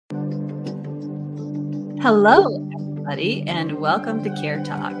Hello, everybody, and welcome to Care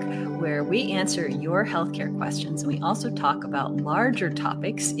Talk, where we answer your healthcare questions and we also talk about larger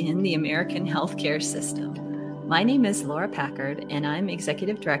topics in the American healthcare system. My name is Laura Packard, and I'm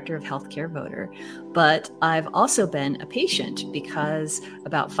Executive Director of Healthcare Voter, but I've also been a patient because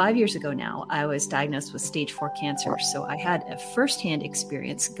about 5 years ago now, I was diagnosed with stage 4 cancer. So I had a firsthand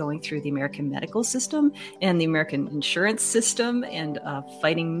experience going through the American medical system and the American insurance system and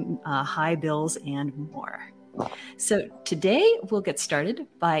fighting high bills and more. So today we'll get started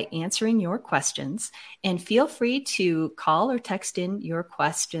by answering your questions, and feel free to call or text in your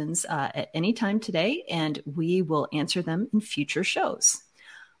questions at any time today, and we will answer them in future shows.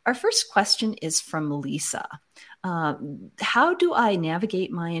 Our first question is from Lisa. How do I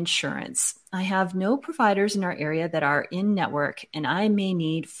navigate my insurance? I have no providers in our area that are in network, and I may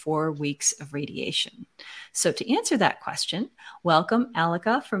need 4 weeks of radiation. So to answer that question, welcome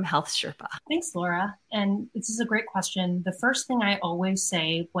Aleka from HealthSherpa. Thanks, Laura. And this is a great question. The first thing I always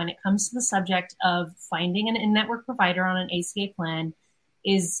say when it comes to the subject of finding an in-network provider on an ACA plan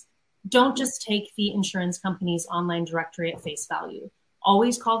is don't just take the insurance company's online directory at face value.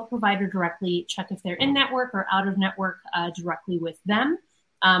 Always call the provider directly, check if they're in network or out of network directly with them.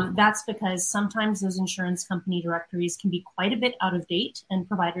 That's because sometimes those insurance company directories can be quite a bit out of date, and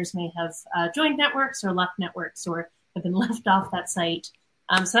providers may have joined networks or left networks or have been left off that site.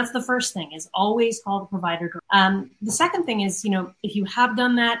 So that's the first thing, is always call the provider. The second thing is, if you have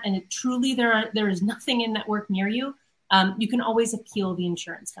done that and truly there is nothing in network near you, you can always appeal the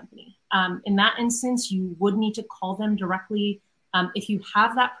insurance company. In that instance, you would need to call them directly. If you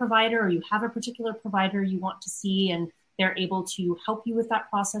have that provider or you have a particular provider you want to see and they're able to help you with that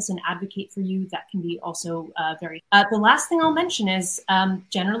process and advocate for you, that can be also very... The last thing I'll mention is,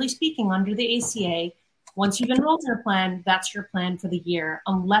 generally speaking, under the ACA, once you've enrolled in a plan, that's your plan for the year,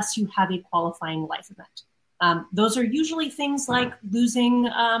 unless you have a qualifying life event. Those are usually things like losing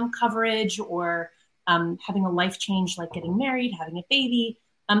coverage or having a life change like getting married, having a baby.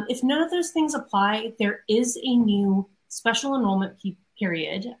 If none of those things apply, there is a new special enrollment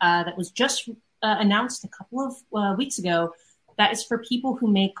period that was just announced a couple of weeks ago that is for people who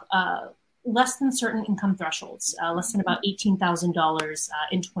make less than certain income thresholds, less than about $18,000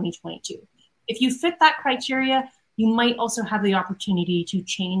 in 2022. If you fit that criteria, you might also have the opportunity to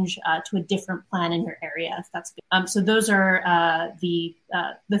change to a different plan in your area, if that's good. So those are the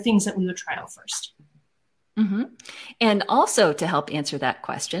things that we would trial first. Mm-hmm. And also to help answer that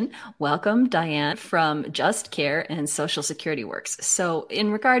question, welcome Diane from Just Care and Social Security Works. So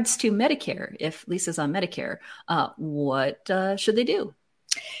in regards to Medicare, if Lisa's on Medicare, what should they do?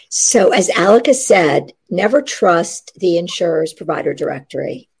 So as Aleka said, never trust the insurer's provider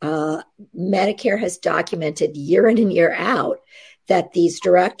directory. Medicare has documented year in and year out that these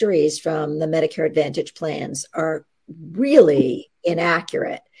directories from the Medicare Advantage plans are really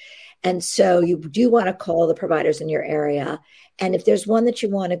inaccurate. And so you do want to call the providers in your area. And if there's one that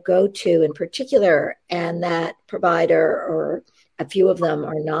you want to go to in particular, and that provider or a few of them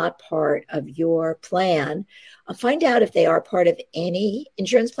are not part of your plan, find out if they are part of any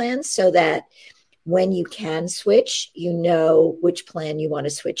insurance plans so that when you can switch, you know which plan you want to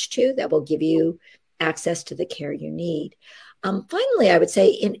switch to. That will give you access to the care you need. Finally, I would say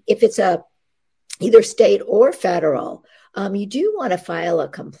if it's either state or federal, you do want to file a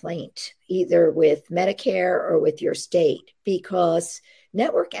complaint either with Medicare or with your state, because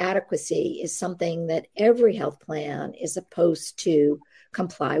network adequacy is something that every health plan is supposed to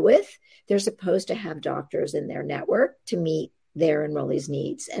comply with. They're supposed to have doctors in their network to meet their enrollees'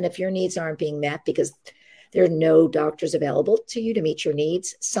 needs. And if your needs aren't being met because there are no doctors available to you to meet your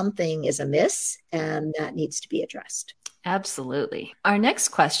needs, something is amiss, and that needs to be addressed. Absolutely. Our next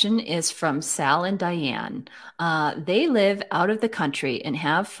question is from Sal and Diane. They live out of the country and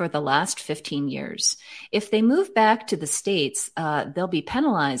have for the last 15 years. If they move back to the States, they'll be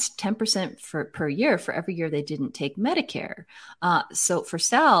penalized 10% per year for every year they didn't take Medicare. So for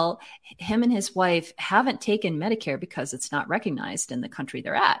Sal, him and his wife haven't taken Medicare because it's not recognized in the country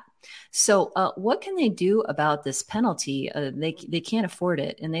they're at. So what can they do about this penalty? They can't afford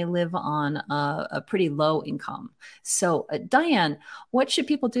it, and they live on a pretty low income. So Diane, what should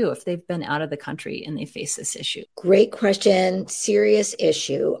people do if they've been out of the country and they face this issue? Great question. Serious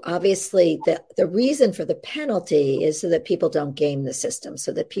issue. Obviously, the reason for the penalty is so that people don't game the system,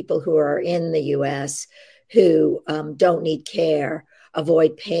 so that people who are in the U.S. who don't need care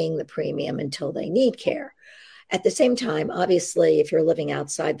avoid paying the premium until they need care. At the same time, obviously, if you're living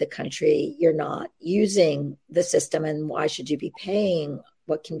outside the country, you're not using the system. And why should you be paying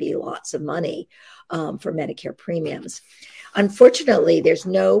what can be lots of money for Medicare premiums? Unfortunately, there's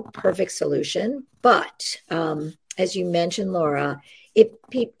no perfect solution, but as you mentioned, Laura,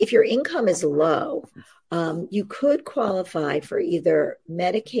 if your income is low, you could qualify for either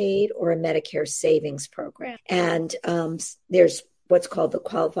Medicaid or a Medicare savings program. And there's what's called the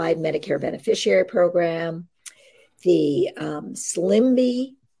Qualified Medicare Beneficiary Program, the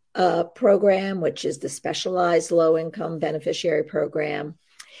SLIMB program, which is the Specialized Low-Income Beneficiary Program,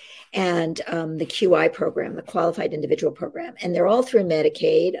 and the QI program, the Qualified Individual Program. And they're all through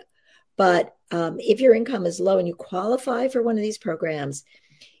Medicaid. But if your income is low and you qualify for one of these programs,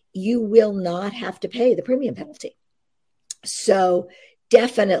 you will not have to pay the premium penalty. So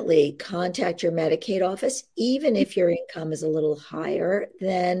definitely contact your Medicaid office, even if your income is a little higher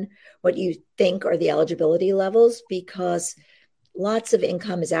than what you think are the eligibility levels, because lots of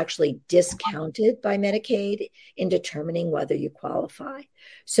income is actually discounted by Medicaid in determining whether you qualify.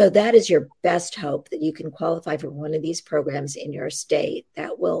 So that is your best hope, that you can qualify for one of these programs in your state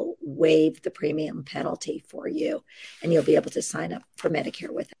that will waive the premium penalty for you, and you'll be able to sign up for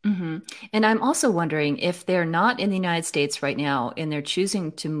Medicare with it. Mm-hmm. And I'm also wondering, if they're not in the United States right now and they're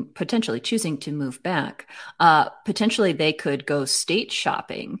potentially choosing to move back, potentially they could go state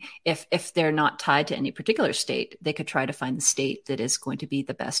shopping. If they're not tied to any particular state, they could try to find the state that is going to be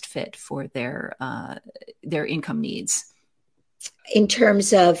the best fit for their income needs. In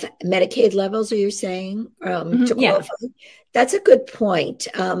terms of Medicaid levels, are you saying to qualify? Yeah. That's a good point.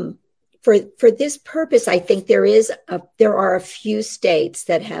 For this purpose, I think there are a few states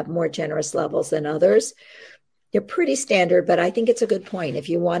that have more generous levels than others. They're pretty standard, but I think it's a good point. If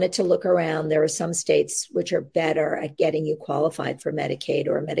you wanted to look around, there are some states which are better at getting you qualified for Medicaid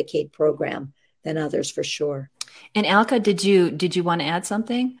or a Medicaid program than others, for sure. And Aleka, did you want to add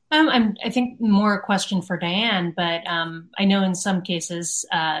something? I think more a question for Diane, but I know in some cases,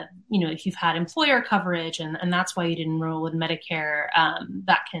 if you've had employer coverage and that's why you didn't enroll in Medicare,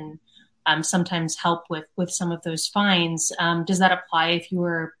 that can sometimes help with some of those fines. Does that apply if you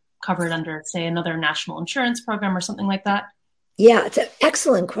were covered under, say, another national insurance program or something like that? Yeah, it's an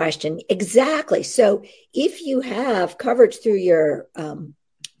excellent question. Exactly. So if you have coverage through your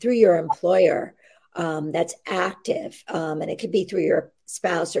employer that's active, and it could be through your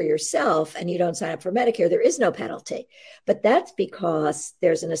spouse or yourself, and you don't sign up for Medicare, there is no penalty. But that's because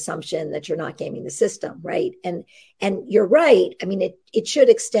there's an assumption that you're not gaming the system, right? And you're right. I mean, it should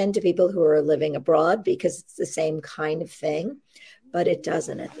extend to people who are living abroad because it's the same kind of thing, but it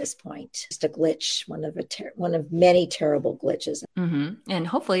doesn't at this point. Just a glitch, one of many terrible glitches. Mm-hmm. And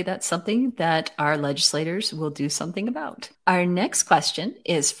hopefully that's something that our legislators will do something about. Our next question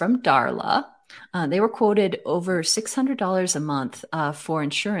is from Darla. They were quoted over $600 a month for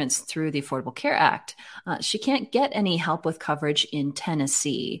insurance through the Affordable Care Act. She can't get any help with coverage in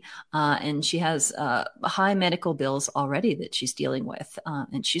Tennessee, and she has high medical bills already that she's dealing with,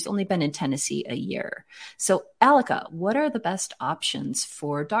 and she's only been in Tennessee a year. So, Aleka, what are the best options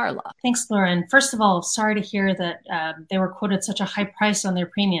for Darla? Thanks, Lauren. First of all, sorry to hear that they were quoted such a high price on their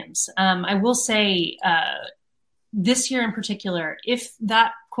premiums. I will say, this year in particular, if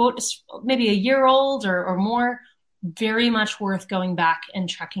that quote is maybe a year old or more, very much worth going back and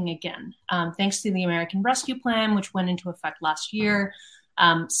checking again. Thanks to the American Rescue Plan, which went into effect last year,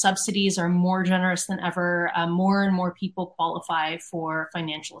 subsidies are more generous than ever. More and more people qualify for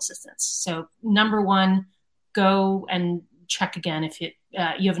financial assistance. So number one, go and check again if you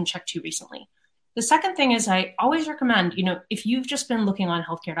haven't checked too recently. The second thing is, I always recommend, if you've just been looking on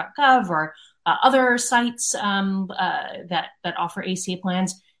healthcare.gov or other sites that offer ACA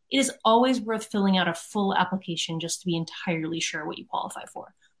plans, it is always worth filling out a full application just to be entirely sure what you qualify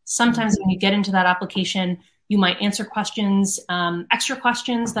for. Sometimes when you get into that application, you might answer questions, extra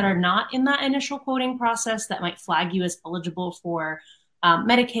questions that are not in that initial quoting process that might flag you as eligible for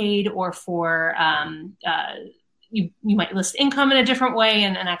Medicaid, or for you might list income in a different way,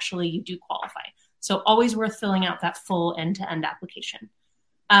 and actually you do qualify. So always worth filling out that full end-to-end application.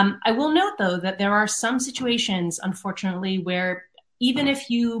 I will note, though, that there are some situations, unfortunately, where even if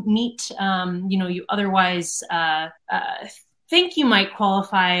you meet, you otherwise think you might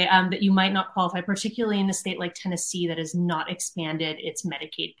qualify, that you might not qualify, particularly in a state like Tennessee that has not expanded its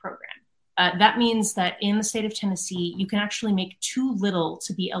Medicaid program. That means that in the state of Tennessee, you can actually make too little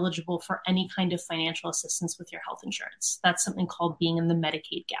to be eligible for any kind of financial assistance with your health insurance. That's something called being in the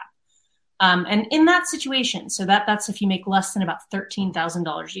Medicaid gap. And in that situation, so that's if you make less than about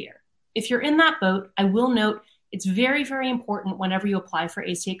 $13,000 a year. If you're in that boat, I will note it's very, very important whenever you apply for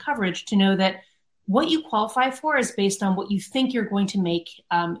ACA coverage to know that what you qualify for is based on what you think you're going to make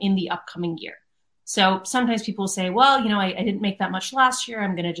in the upcoming year. So sometimes people say, well, I didn't make that much last year.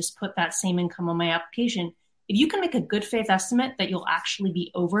 I'm going to just put that same income on my application. if you can make a good faith estimate that you'll actually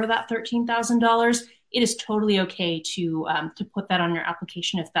be over that $13,000, it is totally okay to put that on your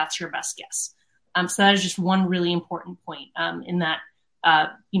application if that's your best guess. So that is just one really important point in that,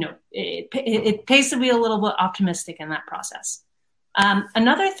 it pays to be a little bit optimistic in that process.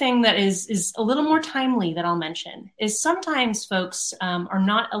 Another thing that is a little more timely that I'll mention is sometimes folks are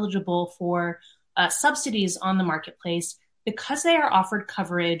not eligible for subsidies on the marketplace because they are offered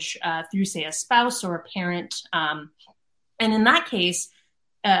coverage through, say, a spouse or a parent. And in that case,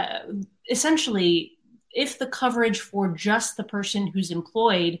 essentially, if the coverage for just the person who's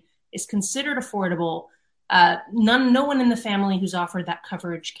employed is considered affordable, no one in the family who's offered that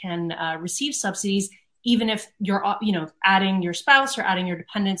coverage can receive subsidies, even if you're, adding your spouse or adding your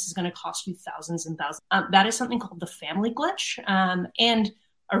dependents is going to cost you thousands and thousands. That is something called the family glitch. And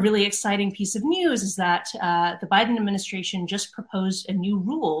a really exciting piece of news is that the Biden administration just proposed a new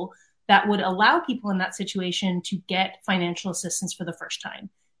rule that would allow people in that situation to get financial assistance for the first time.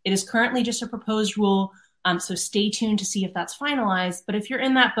 It is currently just a proposed rule, so stay tuned to see if that's finalized. But if you're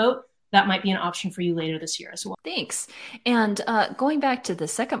in that boat, that might be an option for you later this year as well. Thanks. And going back to the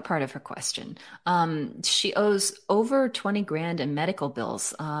second part of her question, she owes over 20 grand in medical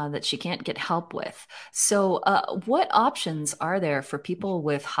bills that she can't get help with. So what options are there for people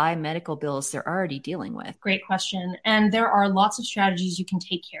with high medical bills they're already dealing with? Great question. And there are lots of strategies you can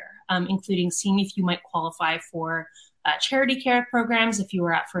take care, including seeing if you might qualify for charity care programs if you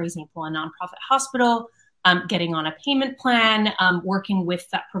were at, for example, a nonprofit hospital, getting on a payment plan, working with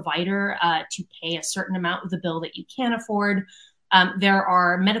that provider to pay a certain amount of the bill that you can't afford. There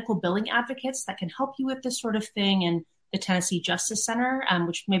are medical billing advocates that can help you with this sort of thing. And the Tennessee Justice Center,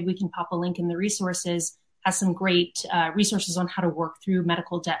 which maybe we can pop a link in the resources, has some great resources on how to work through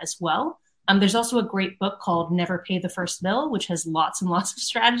medical debt as well. There's also a great book called Never Pay the First Bill, which has lots and lots of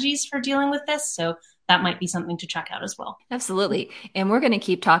strategies for dealing with this. So that might be something to check out as well. Absolutely. And we're going to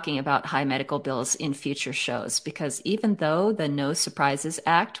keep talking about high medical bills in future shows, because even though the No Surprises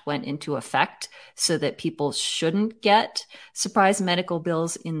Act went into effect so that people shouldn't get surprise medical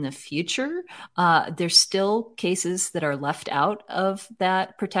bills in the future, there's still cases that are left out of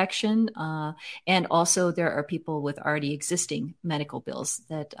that protection. And also there are people with already existing medical bills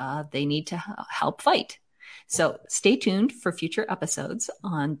that they need to help fight. So stay tuned for future episodes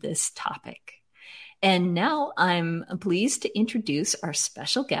on this topic. And now I'm pleased to introduce our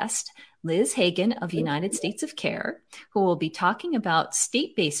special guest, Liz Hagan of United States of Care, who will be talking about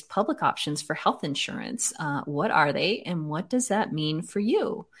state-based public options for health insurance. What are they and what does that mean for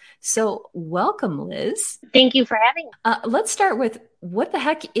you? So welcome, Liz. Thank you for having me. Let's start with what the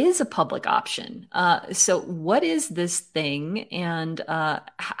heck is a public option? So what is this thing and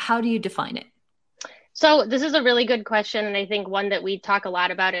how do you define it? So this is a really good question, and I think one that we talk a lot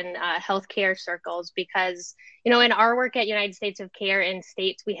about in healthcare circles because, in our work at United States of Care in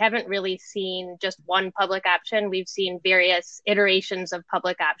states, we haven't really seen just one public option. We've seen various iterations of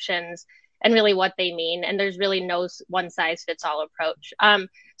public options and really what they mean, and there's really no one-size-fits-all approach.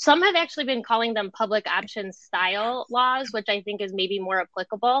 Some have actually been calling them public option style laws, which I think is maybe more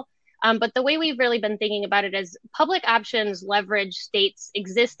applicable. But the way we've really been thinking about it is public options leverage states'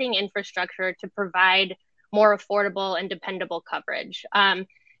 existing infrastructure to provide more affordable and dependable coverage. And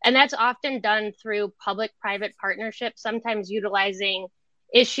that's often done through public-private partnerships, sometimes utilizing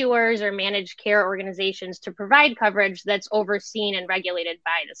issuers or managed care organizations to provide coverage that's overseen and regulated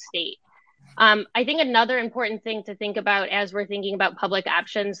by the state. I think another important thing to think about as we're thinking about public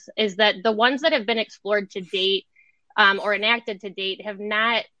options is that the ones that have been explored to date or enacted to date have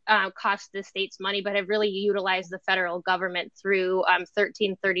not cost the states money, but have really utilized the federal government through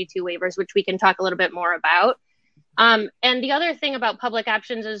 1332 waivers, which we can talk a little bit more about. And the other thing about public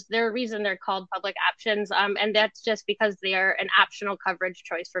options is the reason they're called public options, and that's just because they are an optional coverage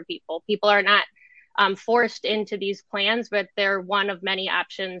choice for people. People are not forced into these plans, but they're one of many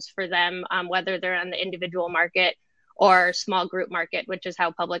options for them, whether they're on the individual market or small group market, which is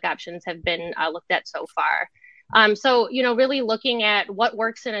how public options have been looked at so far. So, really looking at what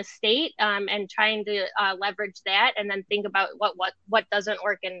works in a state and trying to leverage that and then think about what doesn't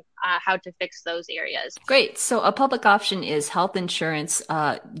work and how to fix those areas. Great. So a public option is health insurance,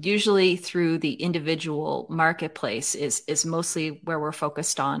 usually through the individual marketplace is mostly where we're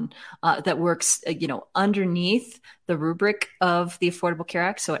focused on, that works, underneath the rubric of the Affordable Care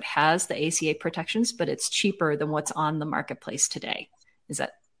Act. So it has the ACA protections, but it's cheaper than what's on the marketplace today. Is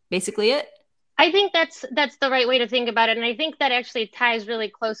that basically it? I think that's the right way to think about it. And I think that actually ties really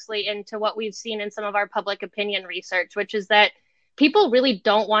closely into what we've seen in some of our public opinion research, which is that people really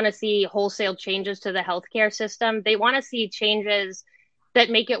don't want to see wholesale changes to the healthcare system. They want to see changes that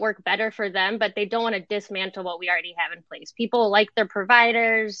make it work better for them, but they don't want to dismantle what we already have in place. People like their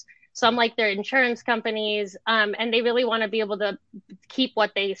providers, some like their insurance companies, and they really want to be able to keep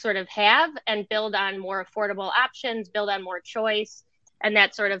what they sort of have and build on more affordable options, build on more choice, and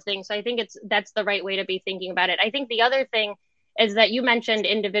that sort of thing. So I think that's the right way to be thinking about it. I think the other thing is that you mentioned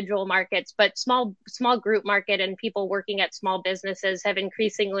individual markets, but small group market and people working at small businesses have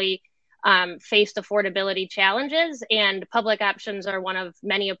increasingly faced affordability challenges, and public options are one of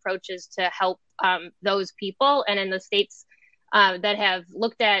many approaches to help those people. And in the states that have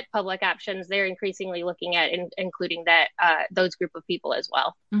looked at public options, they're increasingly looking at including that those group of people as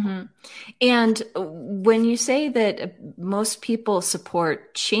well. Mm-hmm. And when you say that most people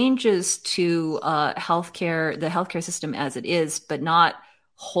support changes to the healthcare system as it is, but not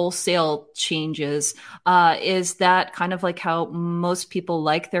wholesale changes, is that kind of like how most people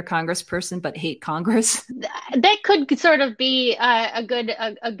like their congressperson but hate Congress? That could sort of be a good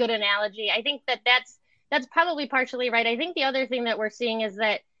analogy. I think that's probably partially right. I think the other thing that we're seeing is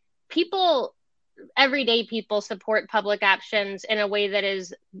that everyday people support public options in a way that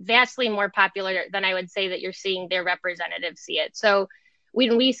is vastly more popular than I would say that you're seeing their representatives see it. So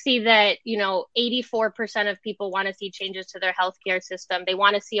when we see that, 84% of people want to see changes to their healthcare system, they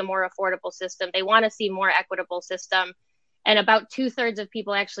want to see a more affordable system, they want to see more equitable system, and about 2/3 of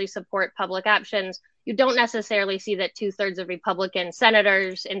people actually support public options, you don't necessarily see that 2/3 of Republican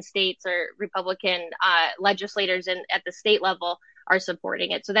senators in states or Republican legislators at the state level are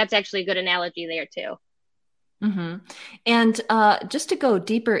supporting it. So that's actually a good analogy there too. Mm-hmm. And just to go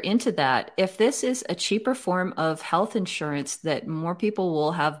deeper into that, if this is a cheaper form of health insurance that more people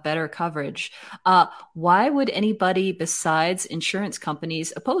will have better coverage, why would anybody besides insurance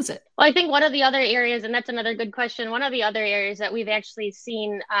companies oppose it? Well, I think one of the other areas, and that's another good question, one of the other areas that we've actually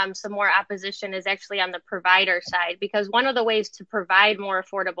seen some more opposition is actually on the provider side, because one of the ways to provide more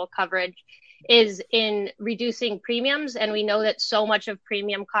affordable coverage is in reducing premiums. And we know that so much of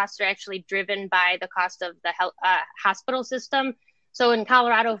premium costs are actually driven by the cost of the hospital system. So in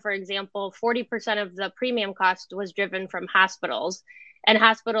Colorado, for example, 40% of the premium cost was driven from hospitals. And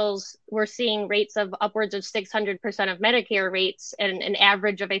hospitals were seeing rates of upwards of 600% of Medicare rates and an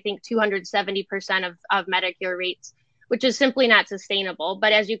average of, I think, 270% of Medicare rates, which is simply not sustainable.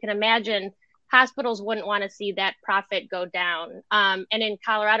 But as you can imagine, hospitals wouldn't want to see that profit go down. And in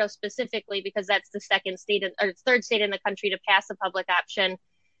Colorado specifically, because that's the third state in the country to pass a public option,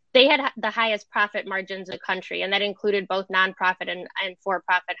 they had the highest profit margins in the country. And that included both nonprofit and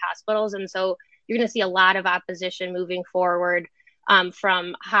for-profit hospitals. And so you're going to see a lot of opposition moving forward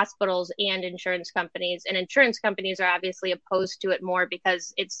from hospitals and insurance companies. And insurance companies are obviously opposed to it more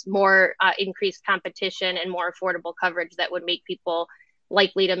because it's more increased competition and more affordable coverage that would make people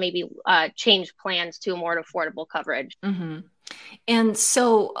likely to maybe change plans to a more affordable coverage. Mm-hmm. And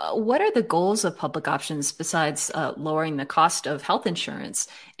so what are the goals of public options besides lowering the cost of health insurance?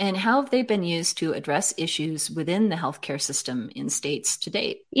 And how have they been used to address issues within the healthcare system in states to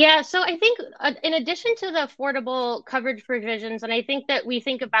date? Yeah, so I think in addition to the affordable coverage provisions, and I think that we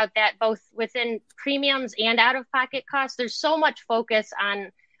think about that both within premiums and out-of-pocket costs, there's so much focus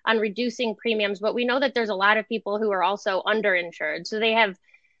on reducing premiums, but we know that there's a lot of people who are also underinsured. So they have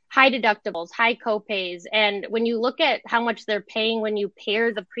high deductibles, high copays. And when you look at how much they're paying, when you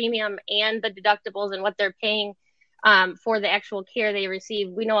pair the premium and the deductibles and what they're paying for the actual care they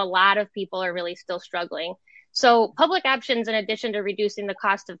receive, we know a lot of people are really still struggling. So public options, in addition to reducing the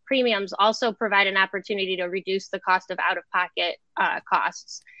cost of premiums, also provide an opportunity to reduce the cost of out-of-pocket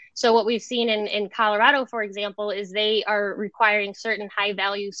costs. So what we've seen in Colorado, for example, is they are requiring certain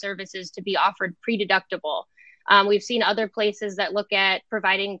high-value services to be offered pre-deductible. We've seen other places that look at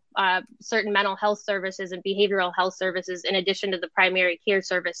providing certain mental health services and behavioral health services in addition to the primary care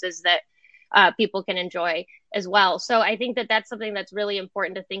services that people can enjoy as well. So I think that that's something that's really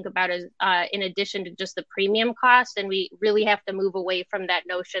important to think about is in addition to just the premium cost. And we really have to move away from that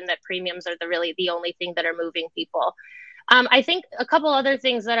notion that premiums are the only thing that are moving people. I think a couple other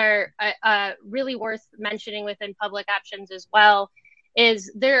things that are really worth mentioning within public options as well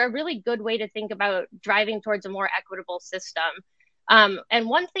is they're a really good way to think about driving towards a more equitable system. And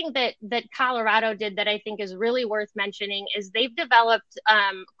one thing that Colorado did that I think is really worth mentioning is they've developed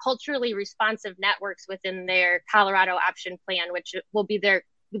culturally responsive networks within their Colorado option plan, which will be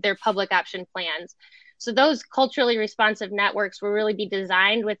their public option plans. So those culturally responsive networks will really be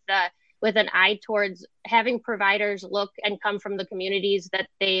designed with an eye towards having providers look and come from the communities that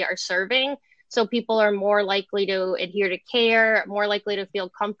they are serving. So people are more likely to adhere to care, more likely to feel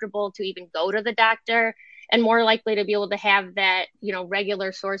comfortable to even go to the doctor, and more likely to be able to have that,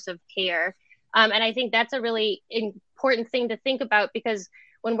 regular source of care. And I think that's a really important thing to think about, because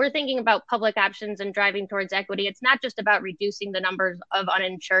when we're thinking about public options and driving towards equity, it's not just about reducing the numbers of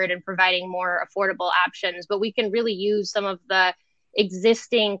uninsured and providing more affordable options, but we can really use some of the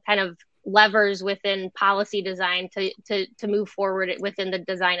existing kind of levers within policy design to move forward within the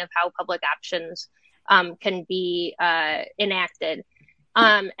design of how public options can be enacted.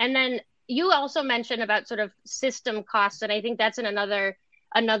 And then you also mentioned about sort of system costs, and I think that's in another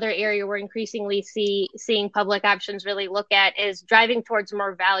area we're increasingly seeing public options really look at, is driving towards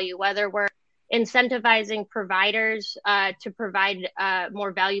more value, whether we're incentivizing providers to provide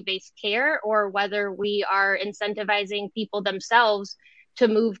more value-based care, or whether we are incentivizing people themselves to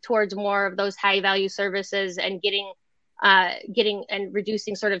move towards more of those high-value services and getting and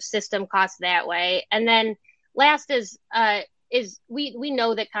reducing sort of system costs that way. And then last is we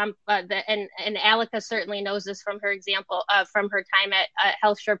know that and Aleka certainly knows this from her example from her time at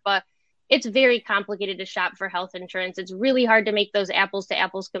HealthSherpa. It's very complicated to shop for health insurance. It's really hard to make those apples to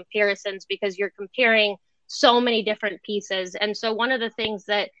apples comparisons because you're comparing so many different pieces. And so one of the things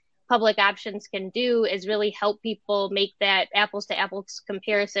that public options can do is really help people make that apples to apples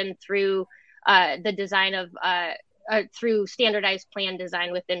comparison through the design of through standardized plan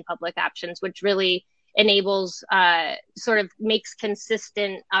design within public options, which really enables sort of makes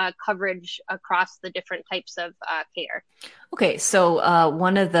consistent coverage across the different types of care. Okay, so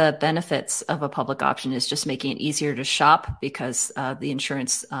one of the benefits of a public option is just making it easier to shop, because the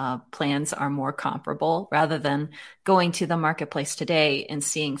insurance plans are more comparable, rather than going to the marketplace today and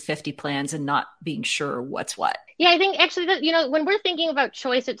seeing 50 plans and not being sure what's what. Yeah, I think actually that, when we're thinking about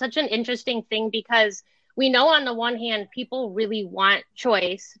choice, it's such an interesting thing, because we know on the one hand, people really want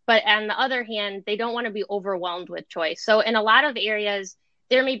choice, but on the other hand, they don't want to be overwhelmed with choice. So in a lot of areas,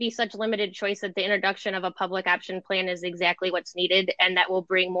 there may be such limited choice that the introduction of a public option plan is exactly what's needed, and that will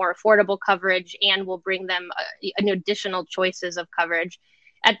bring more affordable coverage and will bring them additional choices of coverage.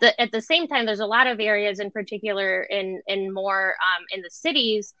 At the same time, there's a lot of areas, in particular in more in the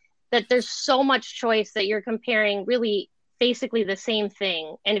cities, that there's so much choice that you're comparing really basically the same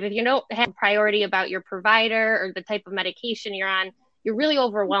thing. And if you don't have priority about your provider or the type of medication you're on, you're really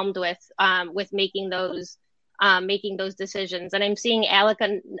overwhelmed with making those decisions. And I'm seeing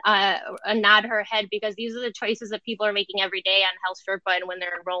Aleka nod her head, because these are the choices that people are making every day on HealthSherpa and when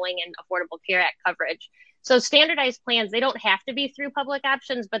they're enrolling in Affordable Care Act coverage. So standardized plans, they don't have to be through public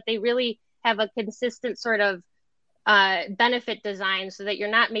options, but they really have a consistent sort of benefit design, so that you're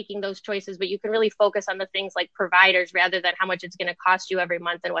not making those choices, but you can really focus on the things like providers rather than how much it's going to cost you every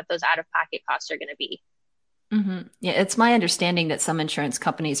month and what those out-of-pocket costs are going to be. Mm-hmm. Yeah, it's my understanding that some insurance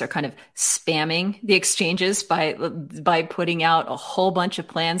companies are kind of spamming the exchanges by putting out a whole bunch of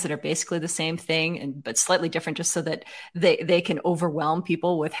plans that are basically the same thing but slightly different, just so that they can overwhelm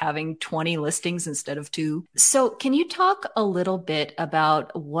people with having 20 listings instead of 2. So can you talk a little bit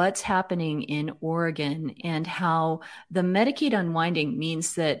about what's happening in Oregon and how the Medicaid unwinding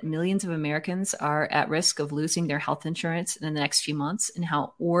means that millions of Americans are at risk of losing their health insurance in the next few months, and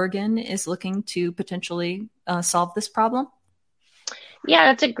how Oregon is looking to potentially solve this problem? Yeah,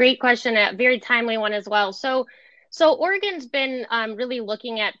 that's a great question, a very timely one as well. So Oregon's been really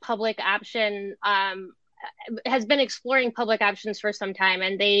looking at public option, has been exploring public options for some time,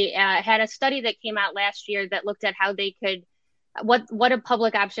 and they had a study that came out last year that looked at how they could, what a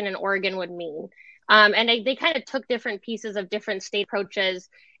public option in Oregon would mean. And they kind of took different pieces of different state approaches,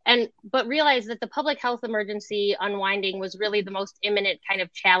 but realized that the public health emergency unwinding was really the most imminent kind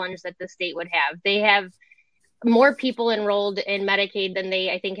of challenge that the state would have. They have more people enrolled in Medicaid than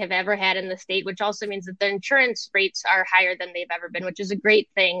they, I think, have ever had in the state, which also means that the insurance rates are higher than they've ever been, which is a great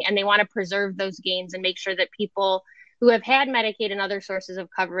thing. And they want to preserve those gains and make sure that people who have had Medicaid and other sources of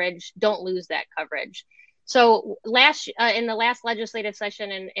coverage don't lose that coverage. So in the last legislative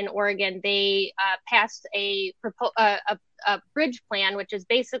session in Oregon, they passed a bridge plan, which is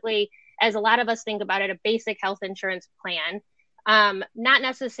basically, as a lot of us think about it, a basic health insurance plan. Not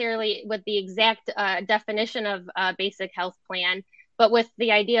necessarily with the exact definition of basic health plan, but with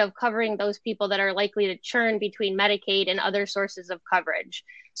the idea of covering those people that are likely to churn between Medicaid and other sources of coverage.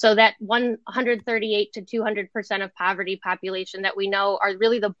 So that 138 to 200% of poverty population that we know are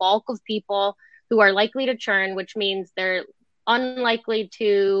really the bulk of people who are likely to churn, which means they're unlikely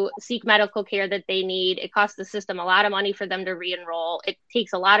to seek medical care that they need. It costs the system a lot of money for them to re-enroll. It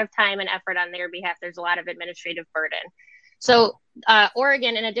takes a lot of time and effort on their behalf. There's a lot of administrative burden. So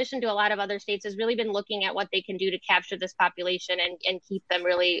Oregon, in addition to a lot of other states, has really been looking at what they can do to capture this population and keep them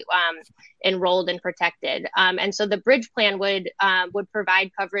really enrolled and protected. And so the bridge plan would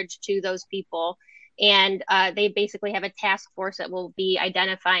provide coverage to those people. And they basically have a task force that will be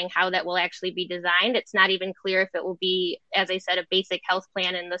identifying how that will actually be designed. It's not even clear if it will be, as I said, a basic health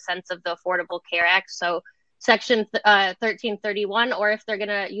plan in the sense of the Affordable Care Act, so Section 1331, or if they're going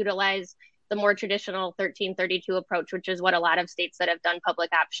to utilize the more traditional 1332 approach, which is what a lot of states that have done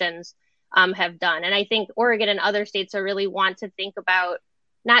public options have done. And I think Oregon and other states are really want to think about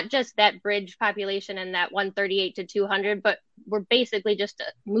not just that bridge population and that 138 to 200, but we're basically just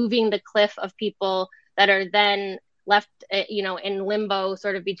moving the cliff of people that are then left, in limbo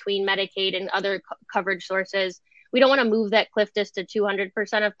sort of between Medicaid and other coverage sources. We don't want to move that cliff just to 200%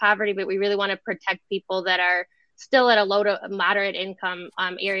 of poverty, but we really want to protect people that are still at a low to moderate income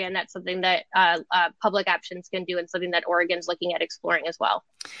area. And that's something that public options can do, and something that Oregon's looking at exploring as well.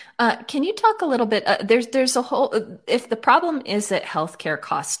 Can you talk a little bit? There's a whole, if the problem is that healthcare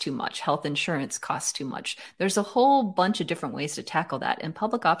costs too much, health insurance costs too much, there's a whole bunch of different ways to tackle that. And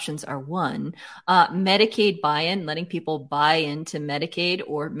public options are one. Medicaid buy-in, letting people buy into Medicaid,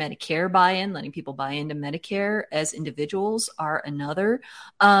 or Medicare buy-in, letting people buy into Medicare as individuals are another.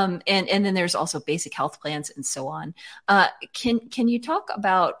 And then there's also basic health plans and so on. Can you talk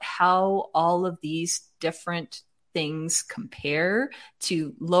about how all of these different things compare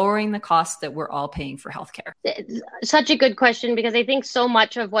to lowering the costs that we're all paying for healthcare? Such a good question, because I think so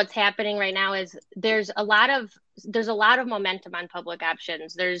much of what's happening right now is there's a lot of momentum on public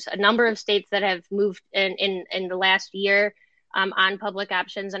options. There's a number of states that have moved in the last year on public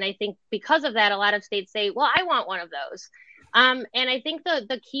options. And I think because of that, a lot of states say, well, I want one of those. And I think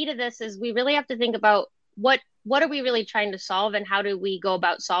the key to this is we really have to think about what are we really trying to solve, and how do we go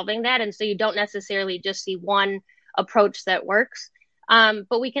about solving that? And so you don't necessarily just see one approach that works,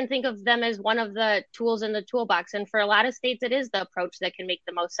 but we can think of them as one of the tools in the toolbox. And for a lot of states, it is the approach that can make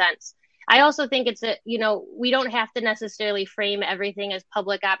the most sense. I also think it's we don't have to necessarily frame everything as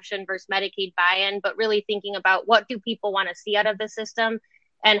public option versus Medicaid buy-in, but really thinking about what do people want to see out of the system,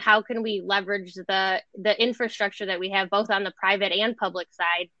 and how can we leverage the infrastructure that we have both on the private and public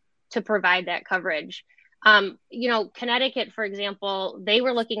side to provide that coverage. Connecticut, for example, they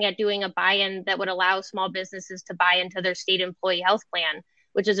were looking at doing a buy-in that would allow small businesses to buy into their state employee health plan,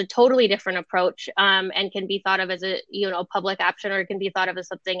 which is a totally different approach, and can be thought of as a public option, or it can be thought of as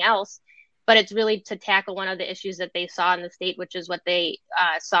something else. But it's really to tackle one of the issues that they saw in the state, which is what they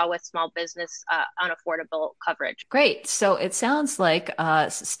saw with small business unaffordable coverage. Great. So it sounds like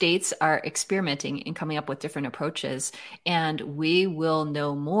states are experimenting and coming up with different approaches, and we will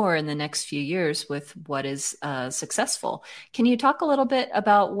know more in the next few years with what is successful. Can you talk a little bit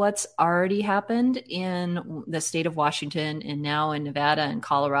about what's already happened in the state of Washington and now in Nevada and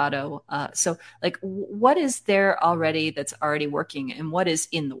Colorado? So what is there already that's already working, and what is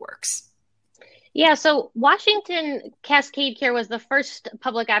in the works? Yeah, so Washington Cascade Care was the first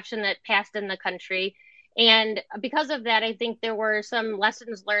public option that passed in the country. And because of that, I think there were some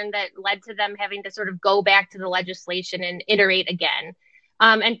lessons learned that led to them having to sort of go back to the legislation and iterate again.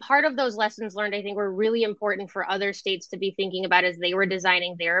 And part of those lessons learned, I think, were really important for other states to be thinking about as they were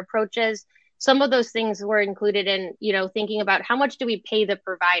designing their approaches. Some of those things were included in, thinking about how much do we pay the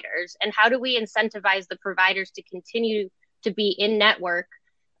providers, and how do we incentivize the providers to continue to be in network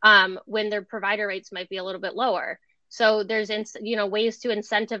when their provider rates might be a little bit lower. So there's, ways to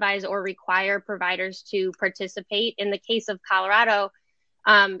incentivize or require providers to participate. In the case of Colorado,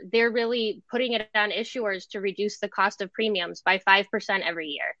 they're really putting it on issuers to reduce the cost of premiums by 5% every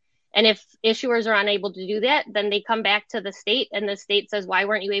year. And if issuers are unable to do that, then they come back to the state, and the state says, why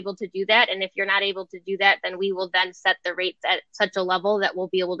weren't you able to do that? And if you're not able to do that, then we will then set the rates at such a level that we'll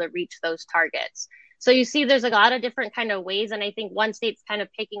be able to reach those targets. So you see, there's a lot of different kind of ways. And I think one state's kind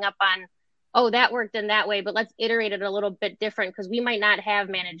of picking up on, oh, that worked in that way, but let's iterate it a little bit different, because we might not have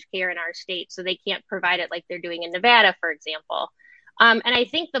managed care in our state, so they can't provide it like they're doing in Nevada, for example. And I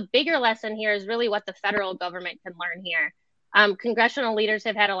think the bigger lesson here is really what the federal government can learn here. Congressional leaders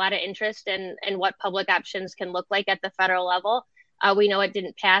have had a lot of interest in what public options can look like at the federal level. We know it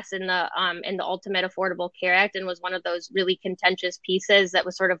didn't pass in the Ultimate Affordable Care Act, and was one of those really contentious pieces that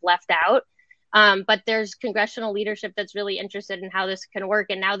was sort of left out. But there's congressional leadership that's really interested in how this can work.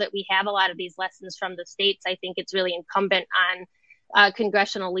 And now that we have a lot of these lessons from the states, I think it's really incumbent on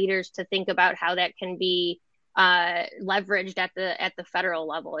congressional leaders to think about how that can be leveraged at the federal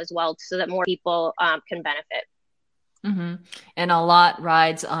level as well, so that more people can benefit. Mm-hmm. And a lot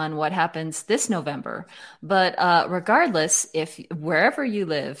rides on what happens this November. But regardless, if wherever you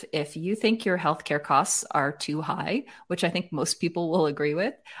live, if you think your healthcare costs are too high, which I think most people will agree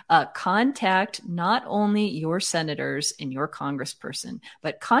with, contact not only your senators and your congressperson,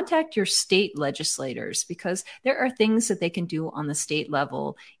 but contact your state legislators, because there are things that they can do on the state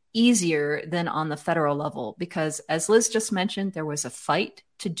level easier than on the federal level, because as Liz just mentioned, there was a fight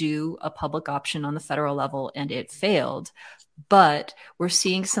to do a public option on the federal level and it failed. But we're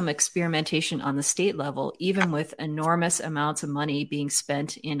seeing some experimentation on the state level, even with enormous amounts of money being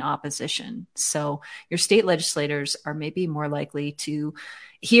spent in opposition. So your state legislators are maybe more likely to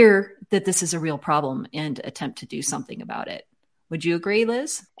hear that this is a real problem and attempt to do something about it. Would you agree,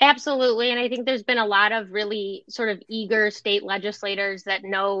 Liz? Absolutely. And I think there's been a lot of really sort of eager state legislators that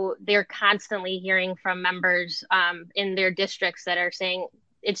know they're constantly hearing from members in their districts that are saying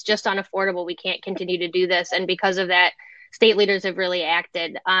it's just unaffordable. We can't continue to do this. And because of that, state leaders have really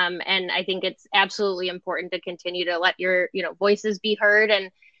acted. And I think it's absolutely important to continue to let your voices be heard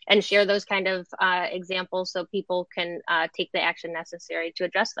and share those kind of examples so people can take the action necessary to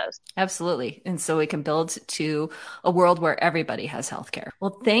address those. Absolutely. And so we can build to a world where everybody has healthcare.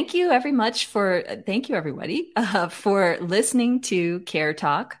 Well, thank you everybody for listening to Care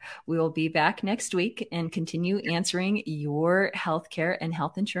Talk. We will be back next week and continue answering your healthcare and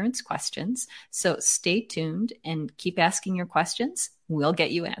health insurance questions. So stay tuned and keep asking your questions. We'll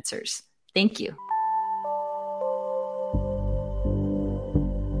get you answers. Thank you.